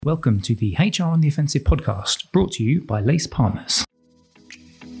Welcome to the HR on the Offensive podcast, brought to you by Lace Partners.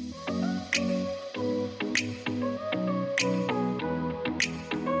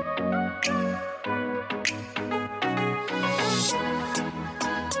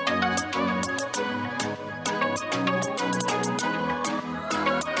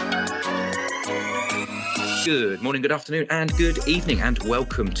 Good morning, good afternoon, and good evening, and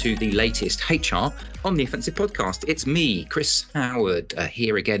welcome to the latest HR on the Offensive podcast. It's me, Chris Howard,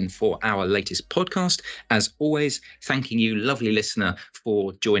 here again for our latest podcast. As always, thanking you, lovely listener,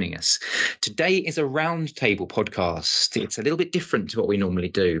 for joining us. Today is a roundtable podcast. It's a little bit different to what we normally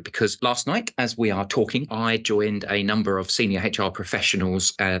do because last night, as we are talking, I joined a number of senior HR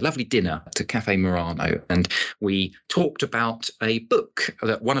professionals at a lovely dinner to Cafe Murano, and we talked about a book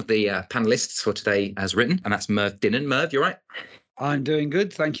that one of the panelists for today has written, and that's Merv Dinnan. Merv, you all right? I'm doing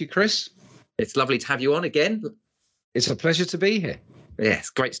good. Thank you, Chris. It's lovely to have you on again. It's a pleasure to be here. Yes,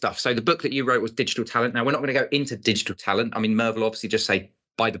 great stuff. So the book that you wrote was Digital Talent. Now, we're not going to go into digital talent. I mean, Merv will obviously just say,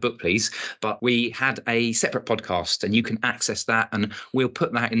 buy the book, please. But we had a separate podcast and you can access that. And we'll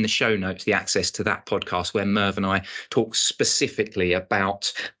put that in the show notes, the access to that podcast where Merv and I talk specifically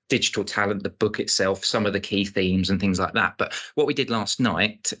about digital talent, the book itself, some of the key themes and things like that. But what we did last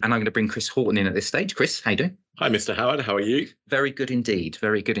night, and I'm going to bring Chris Horton in at this stage. Chris, how you doing? Hi, Mr. Howard. How are you? Very good indeed.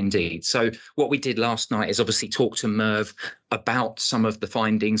 Very good indeed. So what we did last night is obviously talk to Merv about some of the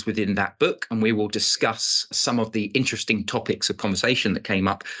findings within that book, and we will discuss some of the interesting topics of conversation that came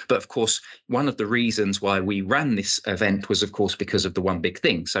up. But of course, one of the reasons why we ran this event was, of course, because of the one big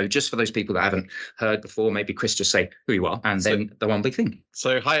thing. So just for those people that haven't heard before, maybe Chris, just say who you are and then the one big thing.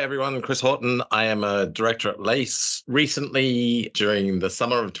 So hi, everyone. I'm Chris Horton. I am a director at Lace. Recently, during the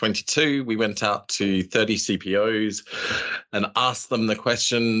summer of 22, we went out to 30 CPOs and asked them the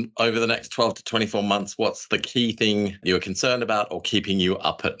question, over the next 12 to 24 months, what's the key thing you're concerned about or keeping you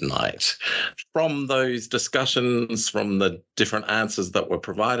up at night? From those discussions, from the different answers that were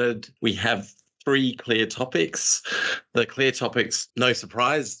provided, we have three clear topics. The clear topics, no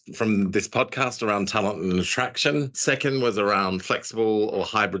surprise from this podcast, around talent and attraction. Second was around flexible or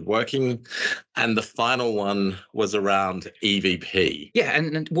hybrid working. And the final one was around EVP. Yeah,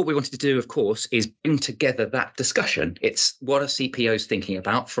 and what we wanted to do, of course, is bring together that discussion. It's what are CPOs thinking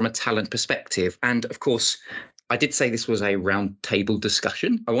about from a talent perspective? And of course, I did say this was a round table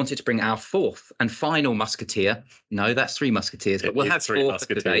discussion. I wanted to bring our fourth and final musketeer. No, that's three musketeers, but we'll have three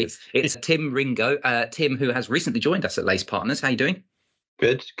today. It's Tim Ringo. Tim, who has recently joined us at Lace Partners. How are you doing?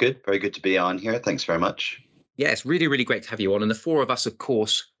 Good. Very good to be on here. Thanks very much. Yeah, it's really, really great to have you on. And the four of us, of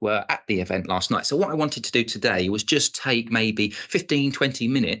course, were at the event last night. So what I wanted to do today was just take maybe 15, 20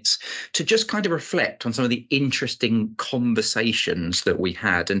 minutes to just kind of reflect on some of the interesting conversations that we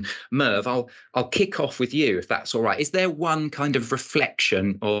had. And Merv, I'll kick off with you, if that's all right. Is there one kind of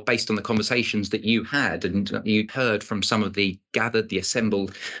reflection, or based on the conversations that you had and you heard from some of the gathered, the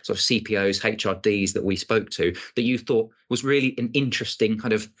assembled sort of CPOs, HRDs that we spoke to, that you thought was really an interesting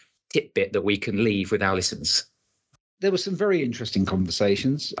kind of tidbit that we can leave with our listeners? There were some very interesting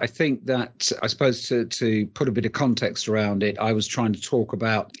conversations. I think that, I suppose, to put a bit of context around it, I was trying to talk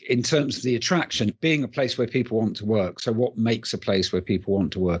about, in terms of the attraction, being a place where people want to work. So what makes a place where people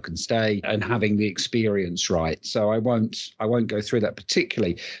want to work and stay, and having the experience right. So I won't go through that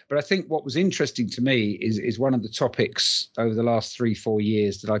particularly. But I think what was interesting to me is one of the topics over the last 3-4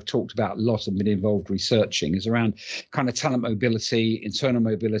 years that I've talked about a lot and been involved researching is around kind of talent mobility, internal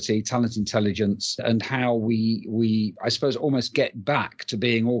mobility, talent intelligence, and how we I suppose, almost get back to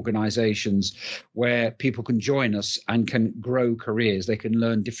being organizations where people can join us and can grow careers. They can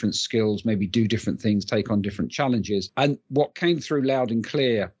learn different skills, maybe do different things, take on different challenges. And what came through loud and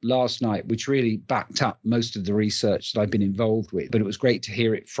clear last night, which really backed up most of the research that I've been involved with, but it was great to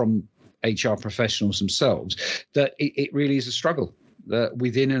hear it from HR professionals themselves, that it really is a struggle.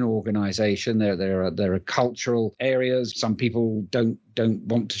 Within an organization, there are cultural areas. Some people don't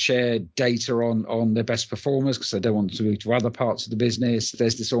want to share data on their best performers because they don't want to move to other parts of the business.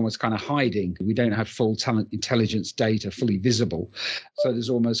 There's this almost kind of hiding. We don't have full talent intelligence data fully visible. So there's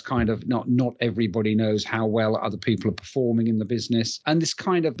almost kind of not everybody knows how well other people are performing in the business. And this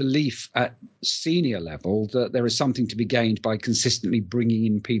kind of belief at senior level that there is something to be gained by consistently bringing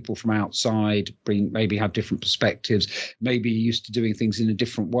in people from outside, maybe have different perspectives, maybe used to doing things in a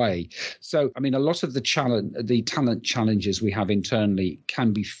different way. So, I mean, a lot of the talent challenges we have internally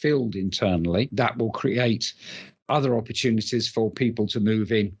can be filled internally. That will create other opportunities for people to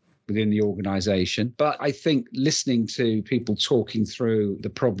move in within the organization. But I think listening to people talking through the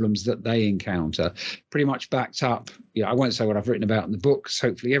problems that they encounter pretty much backed up, I won't say what I've written about in the books.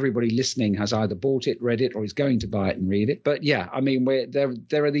 Hopefully everybody listening has either bought it, read it, or is going to buy it and read it. But yeah, I mean,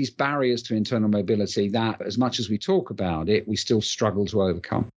 there are these barriers to internal mobility that, as much as we talk about it, we still struggle to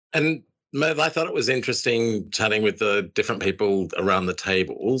overcome. And Merv, I thought it was interesting chatting with the different people around the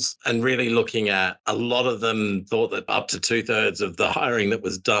tables and really looking at, a lot of them thought that up to 2/3 of the hiring that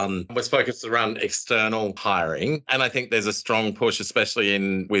was done was focused around external hiring. And I think there's a strong push,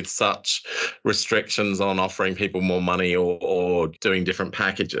 especially with such restrictions on offering people more money or doing different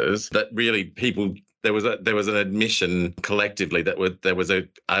packages, that really there was an admission collectively that there was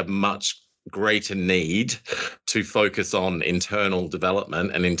a much greater need to focus on internal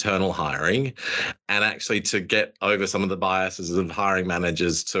development and internal hiring, and actually to get over some of the biases of hiring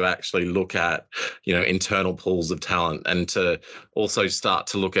managers to actually look at, internal pools of talent, and to also start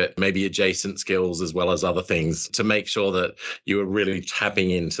to look at maybe adjacent skills as well as other things, to make sure that you are really tapping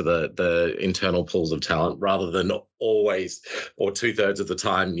into the internal pools of talent rather than always, or 2/3 of the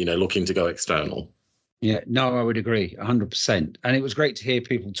time, looking to go external. Yeah, no, I would agree 100%. And it was great to hear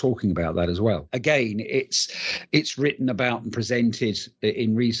people talking about that as well. Again, it's written about and presented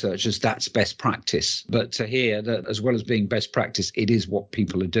in research as that's best practice. But to hear that, as well as being best practice, it is what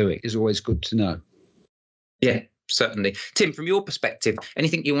people are doing, is always good to know. Yeah, certainly. Tim, from your perspective,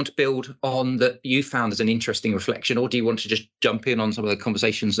 anything you want to build on that you found as an interesting reflection, or do you want to just jump in on some of the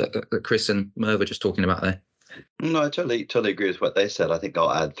conversations that Chris and Merv were just talking about there? No, I totally agree with what they said. I think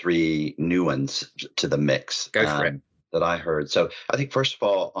I'll add 3 new ones to the mix. Go for it. That I heard. So I think, first of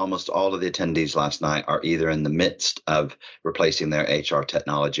all, almost all of the attendees last night are either in the midst of replacing their HR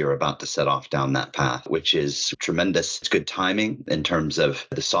technology or about to set off down that path, which is tremendous. It's good timing in terms of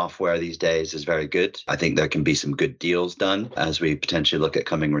the software these days is very good. I think there can be some good deals done as we potentially look at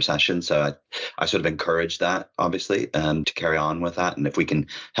coming recession. So I sort of encourage that, obviously, to carry on with that. And if we can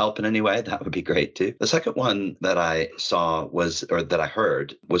help in any way, that would be great too. The second one that I saw that I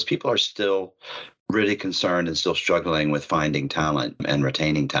heard was, people are still really concerned and still struggling with finding talent and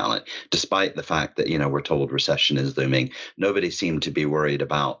retaining talent, despite the fact that, we're told recession is looming. Nobody seemed to be worried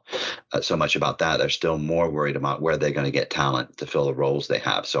about so much about that. They're still more worried about where they're going to get talent to fill the roles they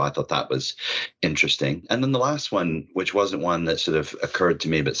have. So I thought that was interesting. And then the last one, which wasn't one that sort of occurred to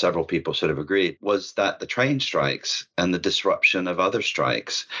me, but several people sort of agreed, was that the train strikes and the disruption of other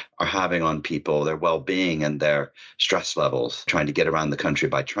strikes are having on people, their well-being and their stress levels, trying to get around the country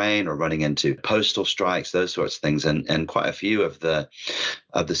by train or running into postal strikes, those sorts of things. And quite a few of the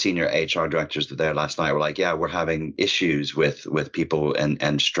senior HR directors that were there last night were like, yeah, we're having issues with people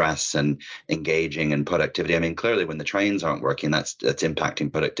and stress and engaging and productivity. I mean, clearly when the trains aren't working, that's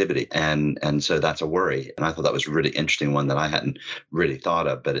impacting productivity. And so that's a worry. And I thought that was a really interesting one that I hadn't really thought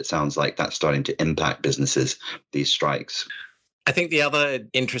of, but it sounds like that's starting to impact businesses, these strikes. I think the other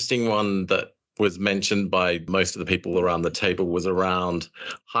interesting one that was mentioned by most of the people around the table was around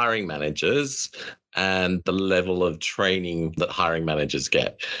hiring managers and the level of training that hiring managers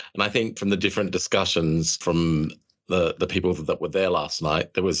get. And I think from the different discussions from the people that were there last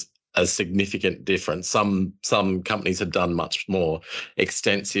night, there was a significant difference. Some companies had done much more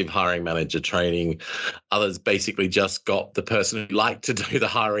extensive hiring manager training. Others basically just got the person who liked to do the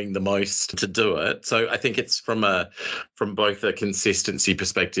hiring the most to do it. So I think it's from both a consistency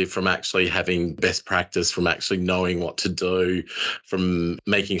perspective, from actually having best practice, from actually knowing what to do, from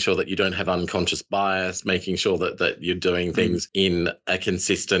making sure that you don't have unconscious bias, making sure that you're doing things in a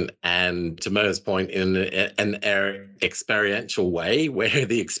consistent and, to Merv's point, in an experiential way where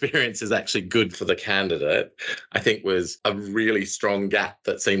the experience is actually good for the candidate, I think was a really strong gap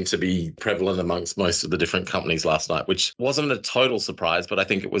that seemed to be prevalent amongst most of the different companies last night, which wasn't a total surprise, but I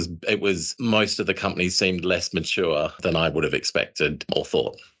think it was most of the companies seemed less mature than I would have expected or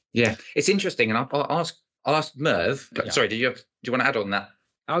thought. Yeah, it's interesting. And I'll ask Merv, Yeah. Sorry, do you want to add on that?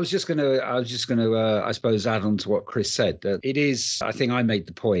 I was just going to, I suppose, add on to what Chris said, that it is, I think I made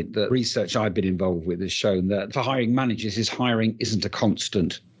the point that research I've been involved with has shown that for hiring managers, hiring isn't a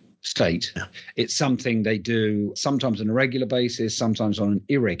constant state. Yeah. It's something they do sometimes on a regular basis, sometimes on an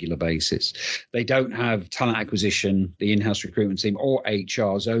irregular basis. They don't have talent acquisition, the in-house recruitment team, or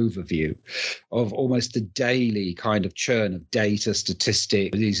HR's overview of almost a daily kind of churn of data,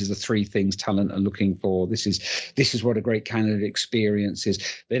 statistics. These are the 3 things talent are looking for. This is what a great candidate experience is.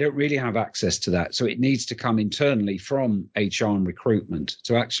 They don't really have access to that. So it needs to come internally from HR and recruitment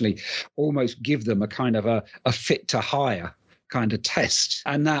to actually almost give them a kind of a fit to hire kind of test.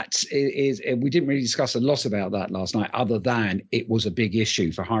 And that is, we didn't really discuss a lot about that last night, other than it was a big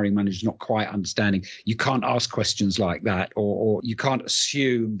issue for hiring managers not quite understanding. You can't ask questions like that, or you can't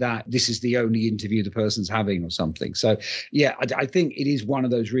assume that this is the only interview the person's having or something. So yeah, I think it is one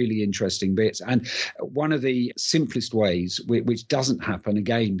of those really interesting bits. And one of the simplest ways, which doesn't happen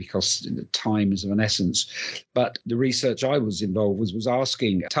again because time is of an essence, but the research I was involved with was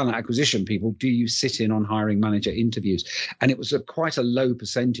asking talent acquisition people, do you sit in on hiring manager interviews? And it was quite a low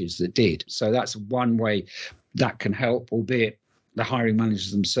percentage that did. So that's one way that can help, albeit the hiring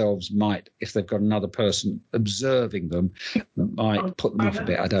managers themselves might, if they've got another person observing them, might put them off a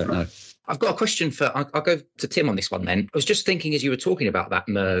bit. I don't know. I've got a question I'll go to Tim on this one then. I was just thinking as you were talking about that,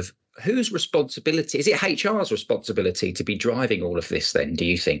 Merv, whose responsibility, is it HR's responsibility to be driving all of this then, do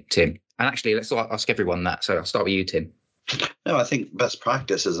you think, Tim? And actually, let's ask everyone that. So I'll start with you, Tim. No, I think best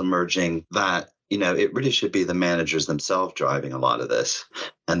practice is emerging that, it really should be the managers themselves driving a lot of this,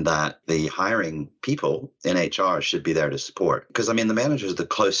 and that the hiring people in HR should be there to support. Because, the managers are the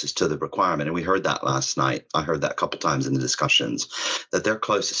closest to the requirement. And we heard that last night. I heard that a couple of times in the discussions, that they're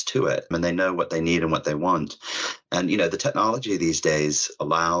closest to it and they know what they need and what they want. And, the technology these days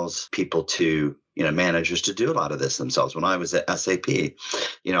allows people to, managers to do a lot of this themselves. When I was at SAP,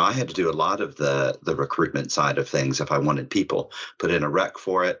 I had to do a lot of the recruitment side of things. If I wanted people, put in a rec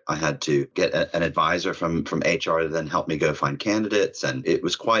for it, I had to get an advisor from HR to then help me go find candidates. And it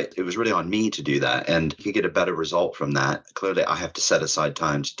was really on me to do that. And you get a better result from that. Clearly, I have to set aside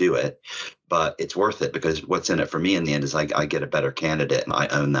time to do it, but it's worth it because what's in it for me in the end is I get a better candidate and I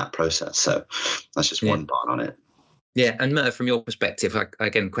own that process. So that's just one thought on it. Yeah, and Merv, from your perspective,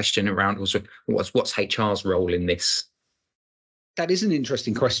 again, question around also what's HR's role in this? That is an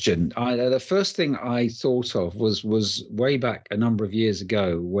interesting question. The first thing I thought of was way back a number of years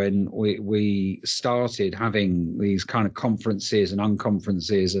ago when we started having these kind of conferences and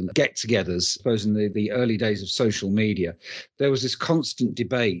unconferences and get-togethers. I suppose in the early days of social media, there was this constant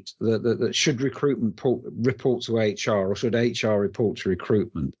debate that should recruitment report to HR or should HR report to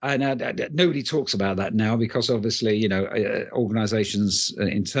recruitment? And nobody talks about that now because obviously, organizations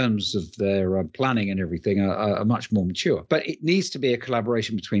in terms of their planning and everything are much more mature. But it needs to be a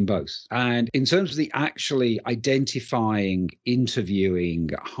collaboration between both. And in terms of the actually identifying,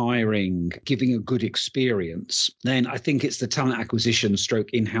 interviewing, hiring, giving a good experience, then I think it's the talent acquisition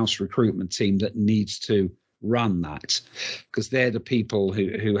 / in-house recruitment team that needs to run that, because they're the people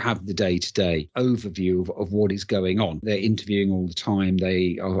who have the day-to-day overview of what is going on. They're interviewing all the time.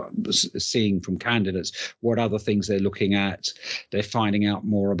 They are seeing from candidates what other things they're looking at. They're finding out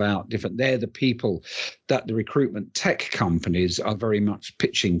more about different. They're the people that the recruitment tech companies are very much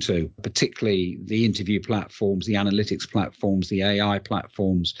pitching to, particularly the interview platforms, the analytics platforms, the AI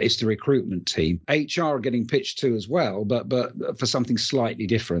platforms. It's the recruitment team. HR are getting pitched to as well, but for something slightly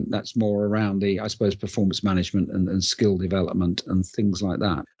different. That's more around the, I suppose, performance management and skill development and things like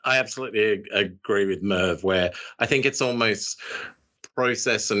that. I absolutely agree with Merv, where I think it's almost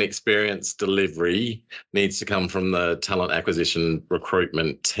process and experience delivery needs to come from the talent acquisition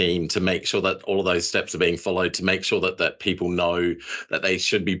recruitment team to make sure that all of those steps are being followed, to make sure that people know that they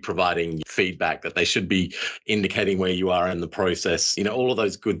should be providing feedback, that they should be indicating where you are in the process, all of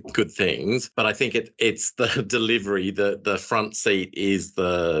those good things. But I think it's the delivery, the front seat is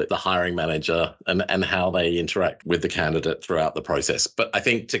the hiring manager and how they interact with the candidate throughout the process. But I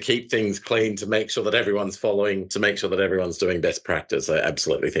think to keep things clean, to make sure that everyone's following, to make sure that everyone's doing best practice, I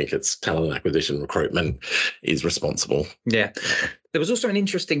absolutely think it's talent acquisition recruitment is responsible. Yeah. There was also an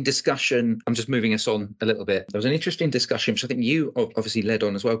interesting discussion. I'm just moving us on a little bit. There was an interesting discussion, which I think you obviously led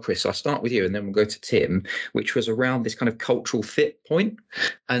on as well, Chris. I'll start with you and then we'll go to Tim, which was around this kind of cultural fit point.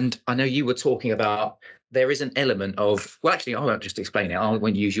 And I know you were talking about there is an element of, well, actually, I won't just explain it. I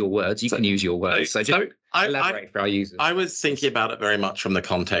won't use your words. You can use your words. So just elaborate for our users. I was thinking about it very much from the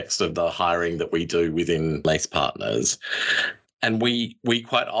context of the hiring that we do within Lace Partners. And we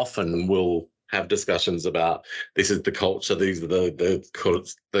quite often will have discussions about this is the culture, these are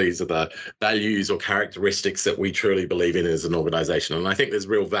the values or characteristics that we truly believe in as an organization. And I think there's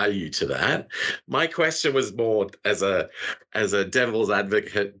real value to that. My question was more as a devil's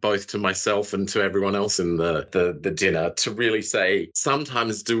advocate, both to myself and to everyone else in the dinner, to really say,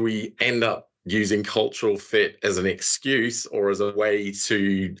 sometimes do we end up using cultural fit as an excuse or as a way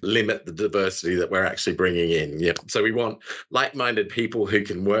to limit the diversity that we're actually bringing in? Yeah. So we want like-minded people who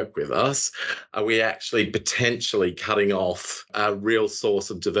can work with us. Are we actually potentially cutting off a real source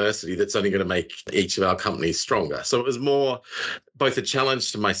of diversity that's only going to make each of our companies stronger? So it was more both a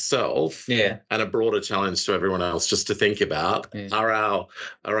challenge to myself and a broader challenge to everyone else, just to think about, are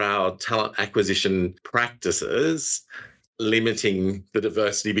our talent acquisition practices limiting the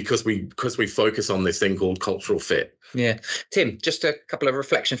diversity because we focus on this thing called cultural fit. Yeah. Tim, just a couple of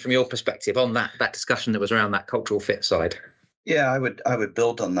reflections from your perspective on that discussion that was around that cultural fit side. Yeah, I would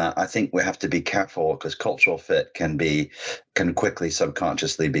build on that. I think we have to be careful because cultural fit can quickly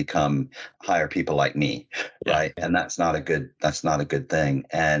subconsciously become hire people like me, right? And that's not a good thing.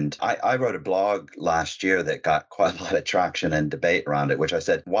 And I wrote a blog last year that got quite a lot of traction and debate around it, which I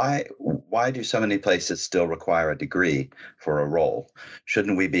said, why do so many places still require a degree for a role?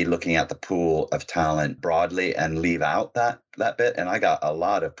 Shouldn't we be looking at the pool of talent broadly and leave out that bit? And I got a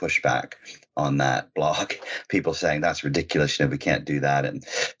lot of pushback on that blog, people saying that's ridiculous, we can't do that. And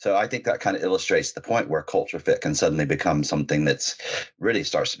so I think that kind of illustrates the point where culture fit can suddenly become something that's really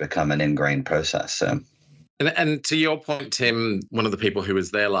starts to become an ingrained process. So. And to your point, Tim, one of the people who was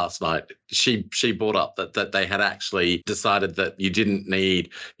there last night, she brought up that they had actually decided that you didn't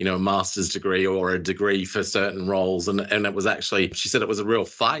need, a master's degree or a degree for certain roles. And it was actually, she said it was a real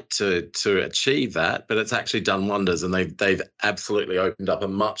fight to achieve that, but it's actually done wonders. And they've absolutely opened up a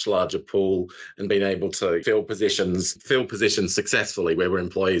much larger pool and been able to fill positions successfully where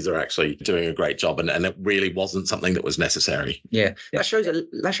employees are actually doing a great job. And it really wasn't something that was necessary. Yeah, that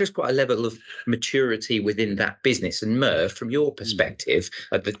shows quite a level of maturity within that business. And Merv, from your perspective,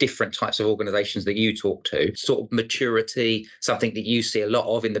 the different types of organizations that you talk to, sort of maturity, something that you see a lot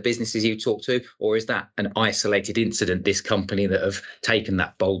of in the businesses you talk to, or is that an isolated incident, this company that have taken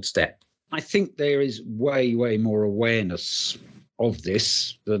that bold step? I think there is way, way more awareness of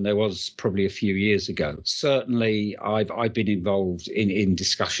this than there was probably a few years ago. Certainly, I've been involved in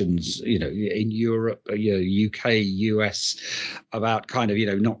discussions, in Europe, UK, US, about kind of,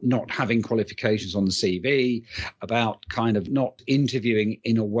 not having qualifications on the CV, about kind of not interviewing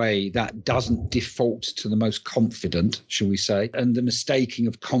in a way that doesn't default to the most confident, shall we say, and the mistaking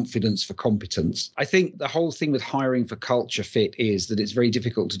of confidence for competence. I think the whole thing with hiring for culture fit is that it's very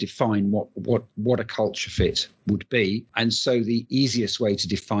difficult to define what a culture fit would be. And so the easiest way to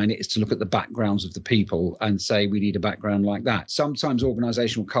define it is to look at the backgrounds of the people and say we need a background like that. Sometimes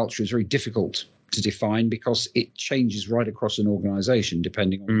organizational culture is very difficult to define because it changes right across an organization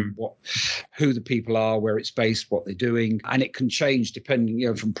depending on who the people are, where it's based, what they're doing, and it can change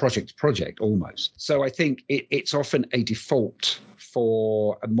depending from project to project almost. So I think it's often a default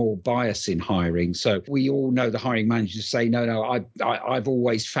for a more bias in hiring. So we all know the hiring managers say, no, I've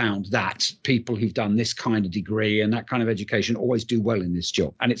always found that people who've done this kind of degree and that kind of education always do well in this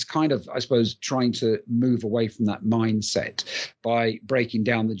job. And it's kind of, I suppose, trying to move away from that mindset by breaking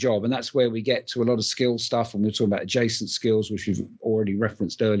down the job. And that's where we get to a lot of skill stuff. And we're talking about adjacent skills, which we've already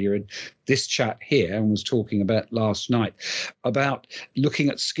referenced earlier in this chat here and was talking about last night, about looking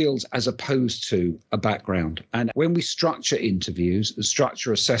at skills as opposed to a background. And when we structure interviews,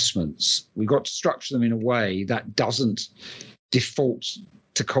 structure assessments, we've got to structure them in a way that doesn't default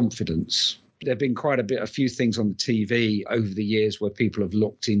to confidence. There have been a few things on the TV over the years where people have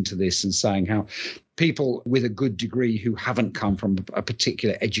looked into this and saying how people with a good degree who haven't come from a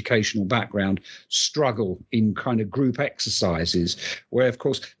particular educational background struggle in kind of group exercises, where, of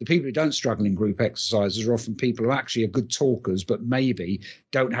course, the people who don't struggle in group exercises are often people who actually are good talkers, but maybe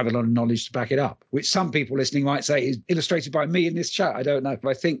don't have a lot of knowledge to back it up, which some people listening might say is illustrated by me in this chat. I don't know. But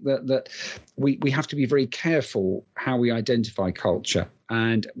I think that we have to be very careful how we identify culture.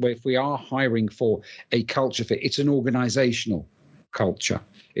 And if we are hiring for a culture fit, it's an organizational culture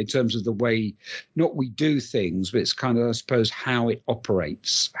in terms of the way, not we do things, but it's kind of, I suppose, how it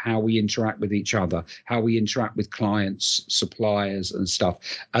operates, how we interact with each other, how we interact with clients, suppliers and stuff,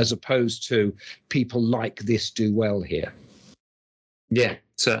 as opposed to people like this do well here. Yeah,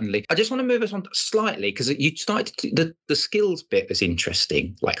 certainly. I just want to move us on slightly because you started the skills bit is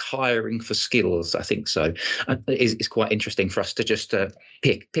interesting, like hiring for skills. I think so. Is quite interesting for us to just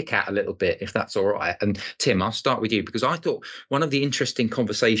pick out a little bit, if that's all right. And Tim, I'll start with you because I thought one of the interesting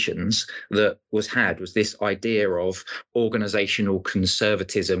conversations that was had was this idea of organizational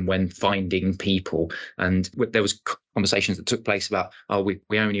conservatism when finding people. And there was conversations that took place about, we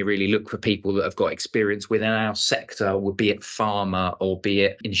only really look for people that have got experience within our sector, be it pharma or be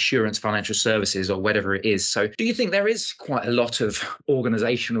it insurance, financial services, or whatever it is. So do you think there is quite a lot of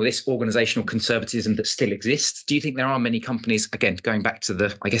organizational conservatism that still exists? Do you think there are many companies, again, going back to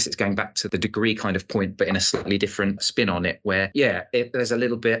the degree kind of point, but in a slightly different spin on it, where, there's a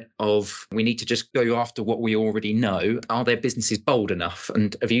little bit of, we need to just go after what we already know. Are there businesses bold enough?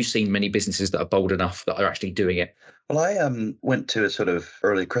 And have you seen many businesses that are bold enough that are actually doing it? Well, I went to a sort of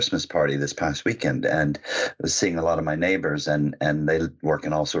early Christmas party this past weekend and was seeing a lot of my neighbors, and they work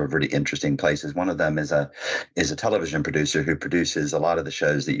in all sort of really interesting places. One of them is a television producer who produces a lot of the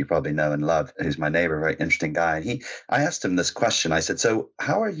shows that you probably know and love, who's my neighbor, very interesting guy. And I asked him this question. I said, so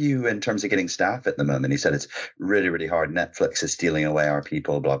how are you in terms of getting staff at the moment? He said, it's really, really hard. Netflix is stealing away our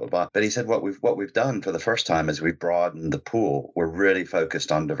people, blah, blah, blah. But he said, what we've done for the first time is we've broadened the pool. We're really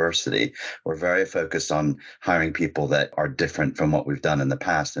focused on diversity. We're very focused on hiring people that are different from what we've done in the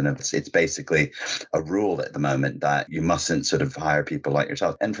past. And it's basically a rule at the moment that you mustn't sort of hire people like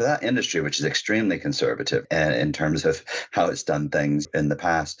yourself. And for that industry, which is extremely conservative in terms of how it's done things in the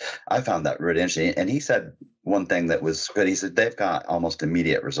past, I found that really interesting. And he said one thing that was good. He said they've got almost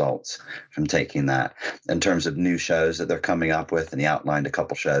immediate results from taking that in terms of new shows that they're coming up with. And he outlined a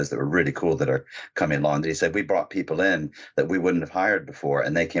couple shows that were really cool that are coming along. And he said, we brought people in that we wouldn't have hired before,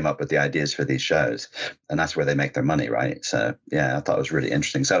 and they came up with the ideas for these shows. And that's where they make their money, right? So, yeah, I thought it was really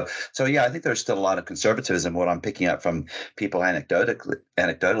interesting. So yeah, I think there's still a lot of conservatism. What I'm picking up from people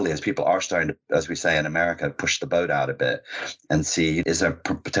anecdotally is people are starting to, as we say in America, push the boat out a bit and see, is there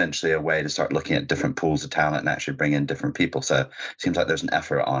potentially a way to start looking at different pools of talent and actually bring in different people. So it seems like there's an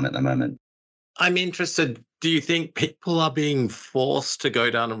effort on at the moment. I'm interested, do you think people are being forced to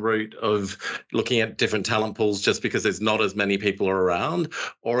go down a route of looking at different talent pools just because there's not as many people around?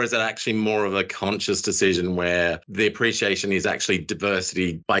 Or is it actually more of a conscious decision where the appreciation is actually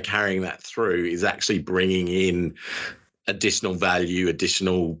diversity by carrying that through is actually bringing in additional value,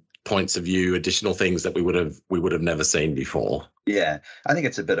 additional points of view, additional things that we would have never seen before? Yeah, I think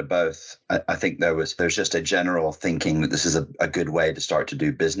it's a bit of both. I think there's just a general thinking that this is a good way to start to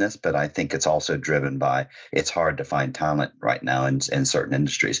do business, but I think it's also driven by it's hard to find talent right now in certain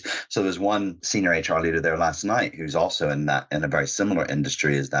industries. So there's one senior HR leader there last night who's also in a very similar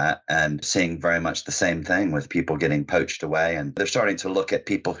industry as that, and seeing very much the same thing with people getting poached away. And they're starting to look at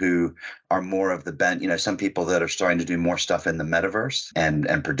people who are more of the bent, some people that are starting to do more stuff in the metaverse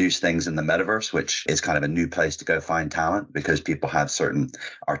and produce things in the metaverse, which is kind of a new place to go find talent because people have certain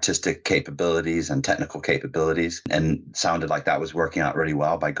artistic capabilities and technical capabilities, and sounded like that was working out really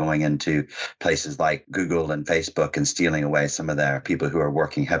well by going into places like Google and Facebook and stealing away some of their people who are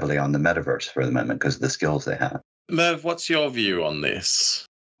working heavily on the metaverse for the moment because of the skills they have. Merv, what's your view on this?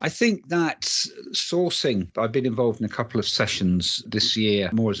 I think that sourcing, I've been involved in a couple of sessions this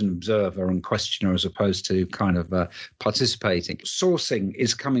year, more as an observer and questioner as opposed to kind of participating. Sourcing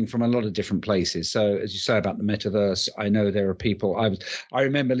is coming from a lot of different places. So as you say about the metaverse, I know there are people, I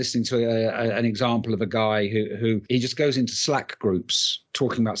remember listening to an example of a guy who he just goes into Slack groups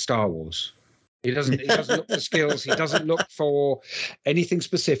talking about Star Wars. He doesn't look for skills. He doesn't look for anything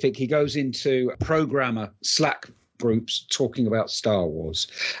specific. He goes into programmer Slack groups talking about Star Wars,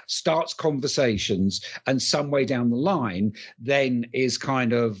 starts conversations, and some way down the line then is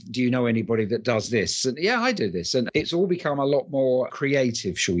kind of, do you know anybody that does this? And yeah, I do this. And it's all become a lot more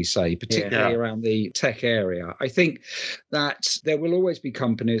creative, shall we say, particularly around the tech area. I think that there will always be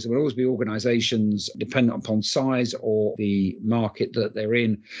companies, there will always be organizations, dependent upon size or the market that they're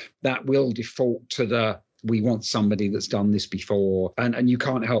in, that will default to we want somebody that's done this before, and you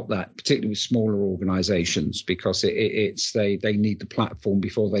can't help that, particularly with smaller organizations, because it's they need the platform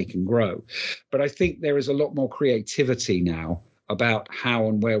before they can grow. But I think there is a lot more creativity now about how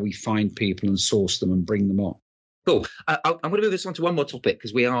and where we find people and source them and bring them on. Cool. I'm going to move this on to one more topic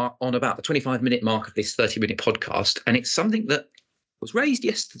because we are on about the 25-minute mark of this 30-minute podcast, and it's something that was raised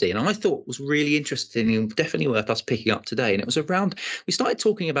yesterday and I thought was really interesting and definitely worth us picking up today. And it was around, we started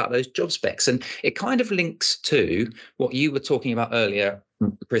talking about those job specs, and it kind of links to what you were talking about earlier,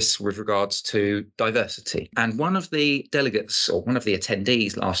 Chris, with regards to diversity. And one of the delegates or one of the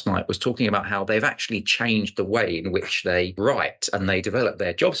attendees last night was talking about how they've actually changed the way in which they write and they develop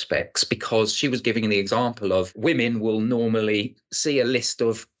their job specs, because she was giving the example of women will normally see a list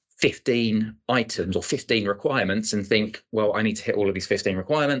of 15 items or 15 requirements and think, well, I need to hit all of these 15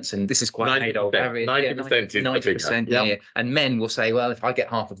 requirements, and this is quite 90%, 90%, yeah. And men will say, well, if I get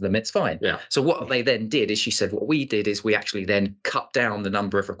half of them, it's fine. Yeah. So what they then did is, she said, what we did is we actually then cut down the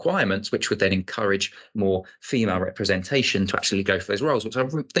number of requirements, which would then encourage more female representation to actually go for those roles, which I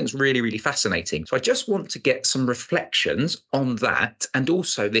think is really, really fascinating. So I just want to get some reflections on that, and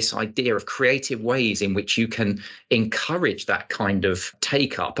also this idea of creative ways in which you can encourage that kind of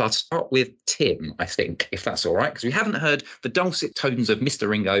take up. I'll start with Tim, I think, if that's all right, because we haven't heard the dulcet tones of Mr.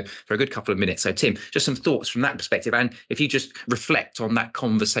 Ringo for a good couple of minutes. So Tim, just some thoughts from that perspective, and if you just reflect on that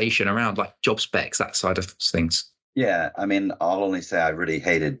conversation around like job specs, that side of things. Yeah, I mean, I'll only say I really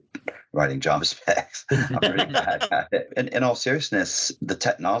hated writing job specs. I'm pretty bad at it. And in all seriousness, the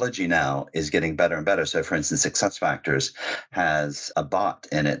technology now is getting better and better. So for instance, SuccessFactors has a bot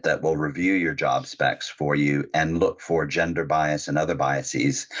in it that will review your job specs for you and look for gender bias and other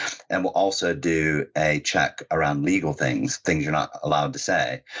biases, and will also do a check around legal things you're not allowed to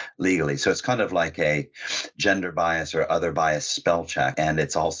say legally. So it's kind of like a gender bias or other bias spell check, and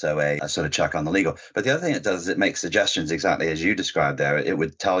it's also a sort of check on the legal. But the other thing it does is it makes suggestions exactly as you described there. It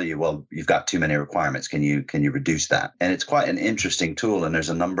would tell you, well, you've got too many requirements. Can you reduce that? And it's quite an interesting tool. And there's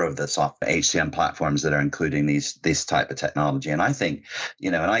a number of the soft HCM platforms that are including this type of technology. And I think,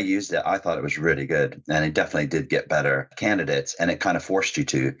 and I used it, I thought it was really good. And it definitely did get better candidates, and it kind of forced you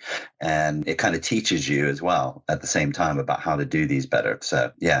to. And it kind of teaches you as well at the same time about how to do these better.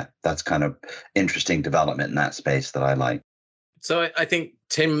 So yeah, that's kind of interesting development in that space that I like. So I think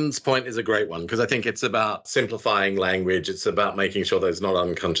Tim's point is a great one, because I think it's about simplifying language. It's about making sure there's not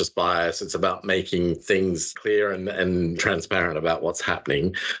unconscious bias. It's about making things clear and transparent about what's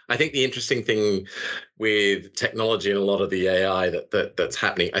happening. I think the interesting thing with technology and a lot of the AI that's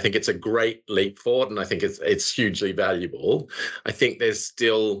happening, I think it's a great leap forward, and I think it's hugely valuable. I think there's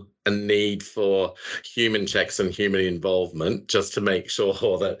still a need for human checks and human involvement just to make sure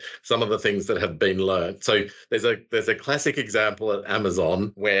that some of the things that have been learned. So there's a classic example at Amazon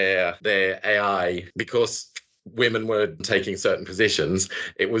where their AI, because women were taking certain positions,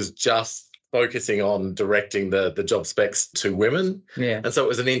 it was just focusing on directing the job specs to women. Yeah. And so it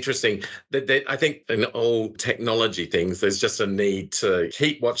was an interesting, I think in all technology things, there's just a need to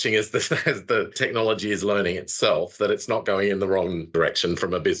keep watching as the technology is learning itself, that it's not going in the wrong direction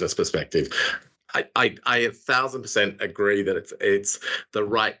from a business perspective. I 1,000% agree that it's the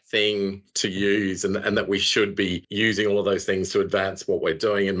right thing to use, and that we should be using all of those things to advance what we're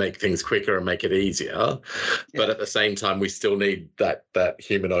doing and make things quicker and make it easier. Yeah. But at the same time, we still need that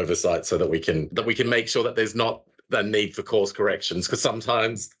human oversight so that we can make sure that there's not the need for course corrections, because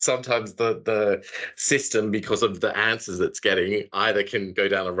sometimes the system, because of the answers it's getting, either can go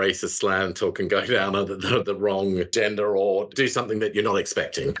down a racist slant or can go down the wrong gender or do something that you're not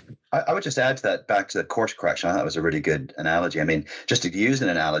expecting. I would just add to that, back to the course correction. I thought it was a really good analogy. I mean, just to use an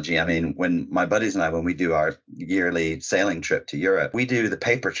analogy, when my buddies and I, when we do our yearly sailing trip to Europe, we do the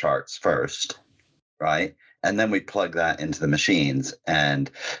paper charts first, right? And then we plug that into the machines, and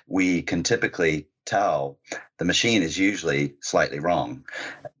we can typically tell the machine is usually slightly wrong.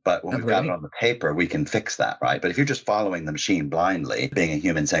 But when we've got it on the paper, we can fix that, right? But if you're just following the machine blindly, being a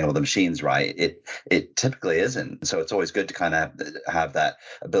human saying, well, the machine's right, it typically isn't. So it's always good to kind of have that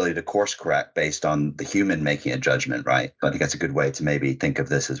ability to course correct based on the human making a judgment, right? But I think that's a good way to maybe think of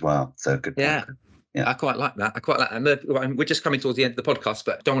this as well. So good point. Yeah. Yeah, I quite like that. And we're just coming towards the end of the podcast,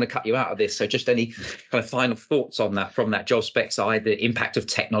 but don't want to cut you out of this. So just any kind of final thoughts on that from that job spec side, the impact of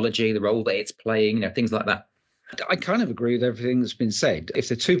technology, the role that it's playing, things like that. I kind of agree with everything that's been said. If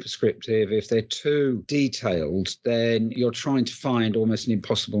they're too prescriptive, if they're too detailed, then you're trying to find almost an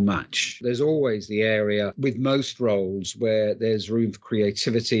impossible match. There's always the area with most roles where there's room for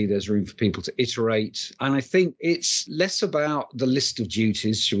creativity, there's room for people to iterate. And I think it's less about the list of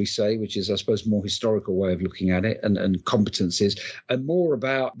duties, shall we say, which is, I suppose, a more historical way of looking at it, and competencies, and more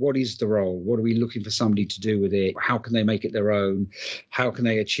about what is the role? What are we looking for somebody to do with it? How can they make it their own? How can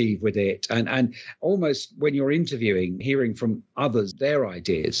they achieve with it? And almost when you're interviewing, hearing from others their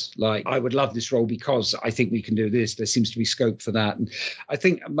ideas, like, I would love this role because I think we can do this, there seems to be scope for that. And I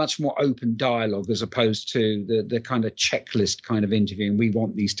think a much more open dialogue as opposed to the kind of checklist kind of interviewing. We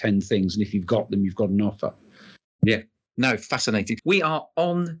want these 10 things, and if you've got them, you've got an offer. Yeah. No, fascinating. We are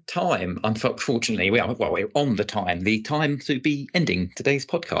on time. Unfortunately, we're on the time to be ending today's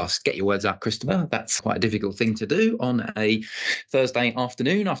podcast. Get your words out, Christopher. That's quite a difficult thing to do on a Thursday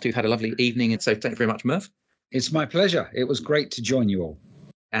afternoon after we've had a lovely evening. And so thank you very much, Merv. It's my pleasure. It was great to join you all.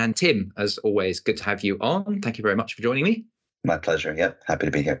 And Tim, as always, good to have you on. Thank you very much for joining me. My pleasure. Yep. Happy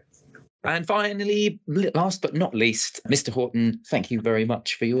to be here. And finally, last but not least, Mr. Horton, thank you very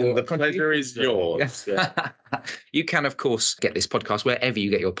much for your... The pleasure is yours. Yeah. You can, of course, get this podcast wherever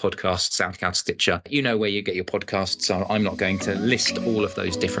you get your podcasts, SoundCloud, Stitcher. You know where you get your podcasts, so I'm not going to list all of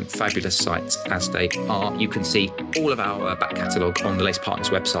those different fabulous sites as they are. You can see all of our back catalogue on the Lace Partners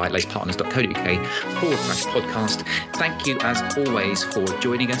website, lacepartners.co.uk/podcast. Thank you, as always, for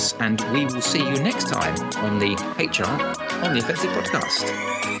joining us, and we will see you next time on the HR on the Offensive podcast.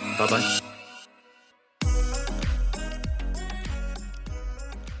 Bye-bye.